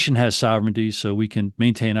 And the nation has sovereignty so we can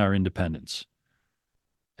maintain our independence.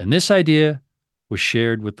 And this idea was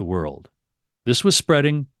shared with the world. This was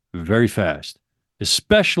spreading very fast,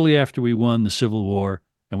 especially after we won the Civil War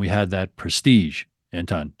and we had that prestige,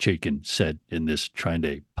 Anton Chaitkin said in this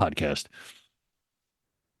TrineDay podcast.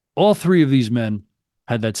 All three of these men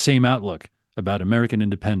had that same outlook about American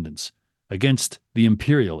independence against the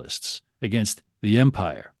imperialists, against the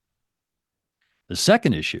empire. The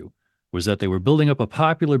second issue was that they were building up a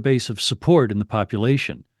popular base of support in the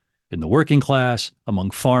population, in the working class,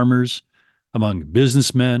 among farmers, among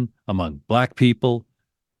businessmen, among black people,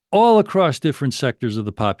 all across different sectors of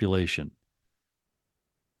the population.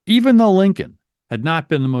 Even though Lincoln had not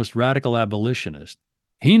been the most radical abolitionist,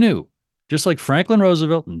 he knew, just like Franklin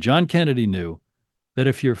Roosevelt and John Kennedy knew, that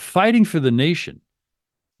if you're fighting for the nation,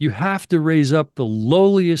 you have to raise up the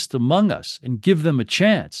lowliest among us and give them a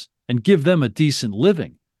chance and give them a decent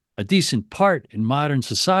living, a decent part in modern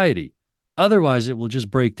society. Otherwise, it will just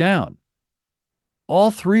break down.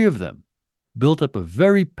 All three of them built up a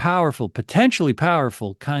very powerful, potentially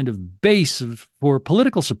powerful kind of base for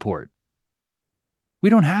political support. We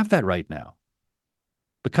don't have that right now.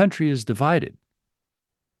 The country is divided.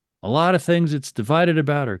 A lot of things it's divided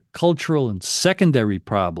about are cultural and secondary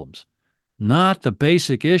problems, not the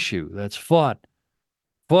basic issue that's fought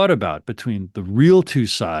about between the real two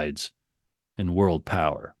sides in world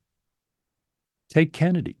power. Take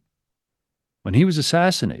Kennedy. When he was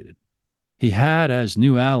assassinated, he had as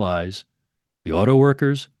new allies the auto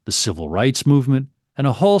workers, the civil rights movement, and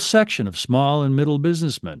a whole section of small and middle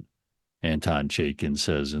businessmen, Anton Chaitkin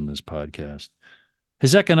says in this podcast.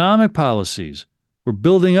 His economic policies were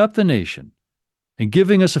building up the nation and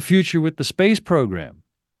giving us a future with the space program.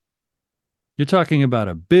 You're talking about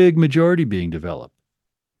a big majority being developed.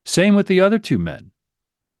 Same with the other two men.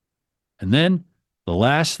 And then the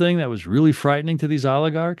last thing that was really frightening to these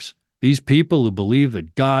oligarchs, these people who believe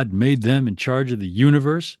that God made them in charge of the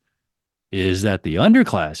universe, is that the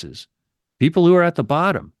underclasses, people who are at the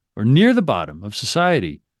bottom or near the bottom of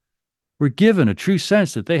society, were given a true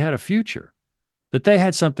sense that they had a future, that they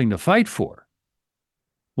had something to fight for.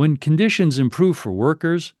 When conditions improve for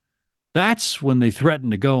workers, that's when they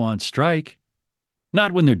threaten to go on strike,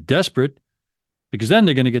 not when they're desperate, because then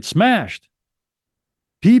they're going to get smashed.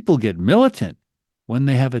 People get militant when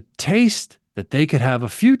they have a taste that they could have a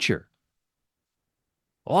future.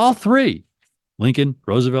 All three, Lincoln,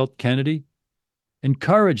 Roosevelt, Kennedy,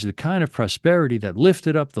 encouraged the kind of prosperity that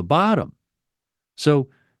lifted up the bottom. So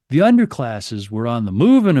the underclasses were on the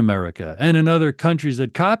move in America and in other countries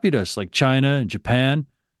that copied us, like China and Japan.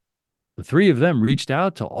 The three of them reached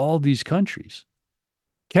out to all these countries.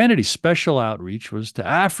 Kennedy's special outreach was to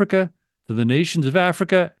Africa, to the nations of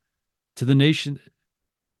Africa, to the nation.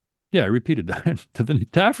 Yeah, I repeated that.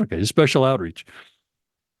 to Africa, his special outreach.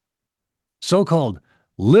 So-called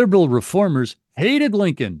liberal reformers hated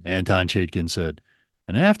Lincoln, Anton Chaitkin said.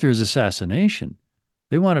 And after his assassination,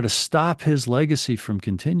 they wanted to stop his legacy from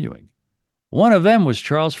continuing. One of them was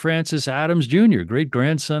Charles Francis Adams Jr.,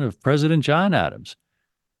 great-grandson of President John Adams.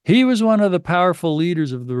 He was one of the powerful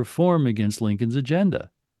leaders of the reform against Lincoln's agenda.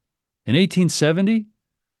 In 1870,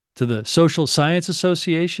 to the Social Science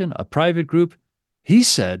Association, a private group,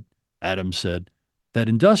 Adams said, that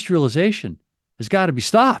industrialization has got to be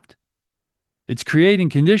stopped. It's creating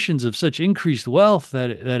conditions of such increased wealth that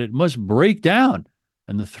it must break down.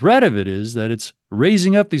 And the threat of it is that it's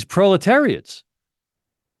raising up these proletariats.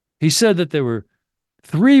 He said that there were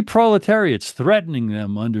three proletariats threatening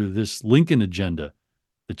them under this Lincoln agenda.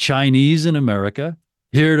 The Chinese in America,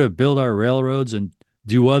 here to build our railroads and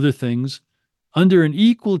do other things, under an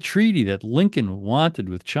equal treaty that Lincoln wanted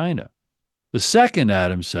with China. The second,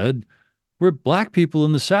 Adams said, were black people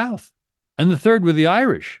in the South. And the third were the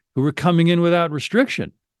Irish, who were coming in without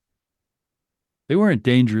restriction. They weren't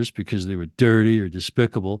dangerous because they were dirty or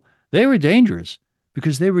despicable. They were dangerous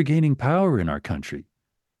because they were gaining power in our country.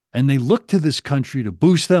 and they looked to this country to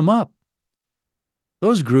boost them up.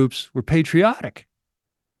 Those groups were patriotic.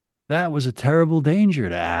 That was a terrible danger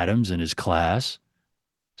to Adams and his class.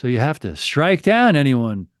 So you have to strike down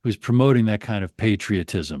anyone who's promoting that kind of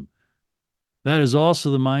patriotism. That is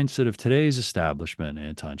also the mindset of today's establishment,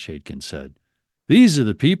 Anton Chaitkin said. These are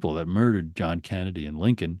the people that murdered John Kennedy and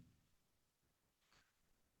Lincoln.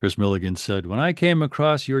 Chris Milligan said, when I came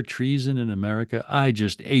across your treason in America, I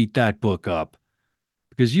just ate that book up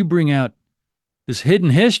because you bring out this hidden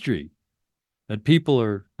history that people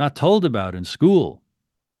are not told about in school.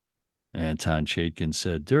 Anton Chaitkin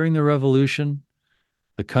said, during the Revolution,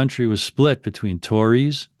 the country was split between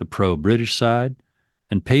Tories, the pro-British side,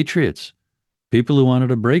 and patriots, people who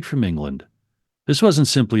wanted a break from England. This wasn't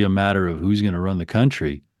simply a matter of who's going to run the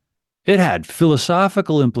country. It had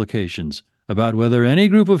philosophical implications about whether any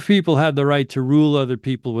group of people had the right to rule other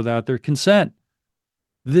people without their consent.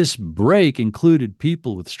 This break included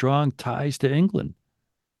people with strong ties to England,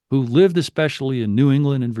 who lived especially in New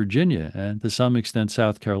England and Virginia, and to some extent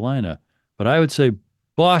South Carolina. But I would say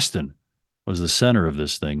Boston was the center of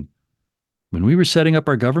this thing. When we were setting up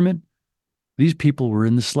our government, these people were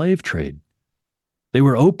in the slave trade. They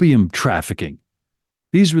were opium trafficking.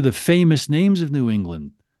 These were the famous names of New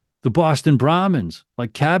England, the Boston Brahmins,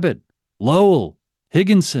 like Corbett, Lowell,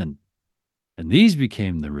 Higginson, and these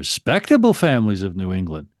became the respectable families of New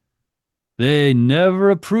England. They never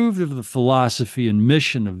approved of the philosophy and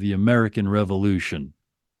mission of the American Revolution.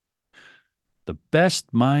 The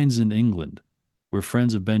best minds in England were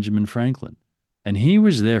friends of Benjamin Franklin, and he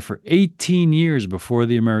was there for 18 years before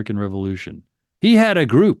the American Revolution. He had a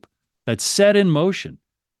group that set in motion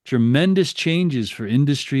tremendous changes for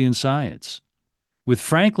industry and science. With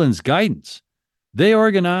Franklin's guidance, they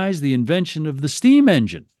organized the invention of the steam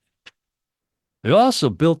engine. They also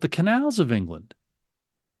built the canals of England.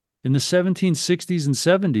 In the 1760s and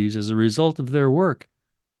 70s, as a result of their work,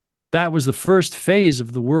 that was the first phase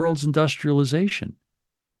of the world's industrialization,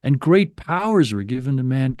 and great powers were given to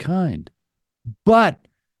mankind. But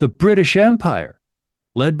the British Empire,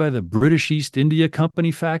 led by the British East India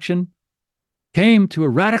Company faction, came to a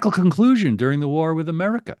radical conclusion during the war with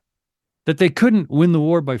America, that they couldn't win the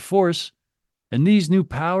war by force, and these new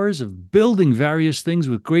powers of building various things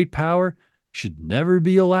with great power should never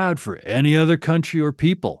be allowed for any other country or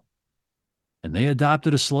people. And they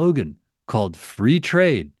adopted a slogan called free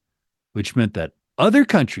trade, which meant that other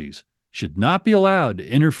countries should not be allowed to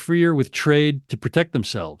interfere with trade to protect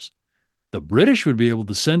themselves. The British would be able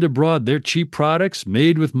to send abroad their cheap products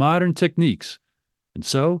made with modern techniques. And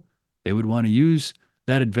so they would want to use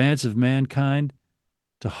that advance of mankind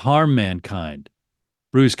to harm mankind.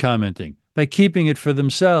 Bruce commenting, by keeping it for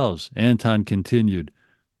themselves. Anton continued,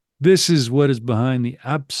 this is what is behind the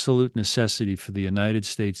absolute necessity for the United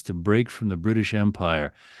States to break from the British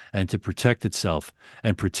Empire and to protect itself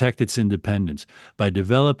and protect its independence by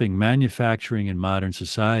developing manufacturing in modern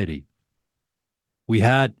society. We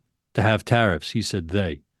had to have tariffs, he said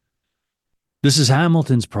they. This is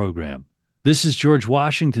Hamilton's program. This is George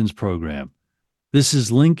Washington's program. This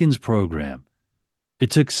is Lincoln's program.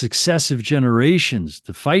 It took successive generations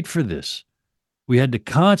to fight for this. We had to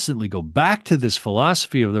constantly go back to this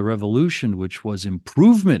philosophy of the revolution, which was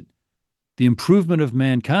improvement, the improvement of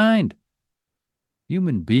mankind.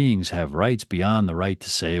 Human beings have rights beyond the right to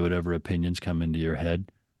say whatever opinions come into your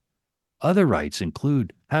head. Other rights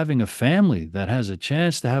include having a family that has a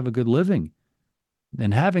chance to have a good living,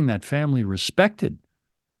 and having that family respected,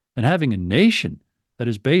 and having a nation that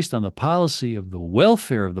is based on the policy of the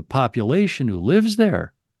welfare of the population who lives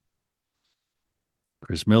there.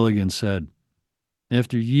 Chris Milligan said,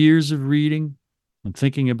 after years of reading and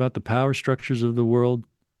thinking about the power structures of the world,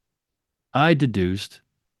 I deduced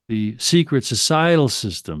the secret societal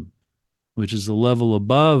system, which is the level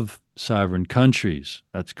above sovereign countries.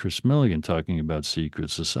 That's Chris Milligan talking about secret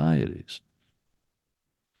societies.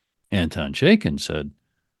 Anton Chaitkin said,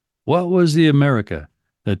 what was the America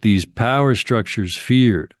that these power structures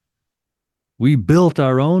feared? We built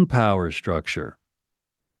our own power structure.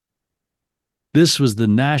 This was the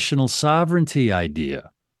national sovereignty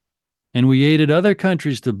idea, and we aided other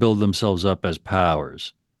countries to build themselves up as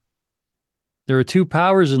powers. There are two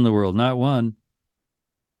powers in the world, not one.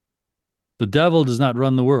 The devil does not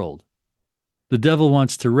run the world. The devil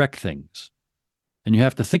wants to wreck things. And you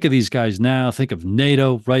have to think of these guys now, think of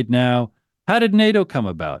NATO right now. How did NATO come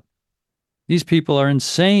about? These people are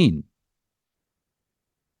insane.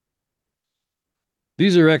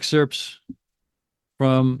 These are excerpts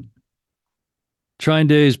from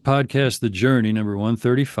TrineDay's podcast, The Journey, number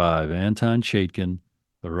 135, Anton Chaitkin,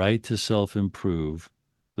 The Right to Self-Improve,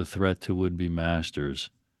 The Threat to Would-Be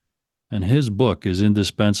Masters. And his book is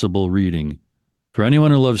indispensable reading for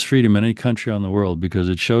anyone who loves freedom in any country on the world, because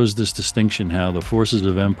it shows this distinction, how the forces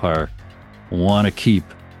of empire want to keep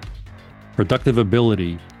productive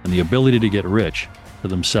ability and the ability to get rich for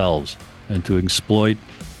themselves and to exploit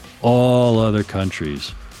all other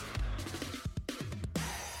countries.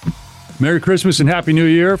 Merry Christmas and Happy New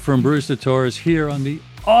Year from Bruce to Torres here on the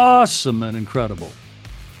awesome and incredible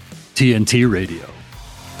TNT Radio.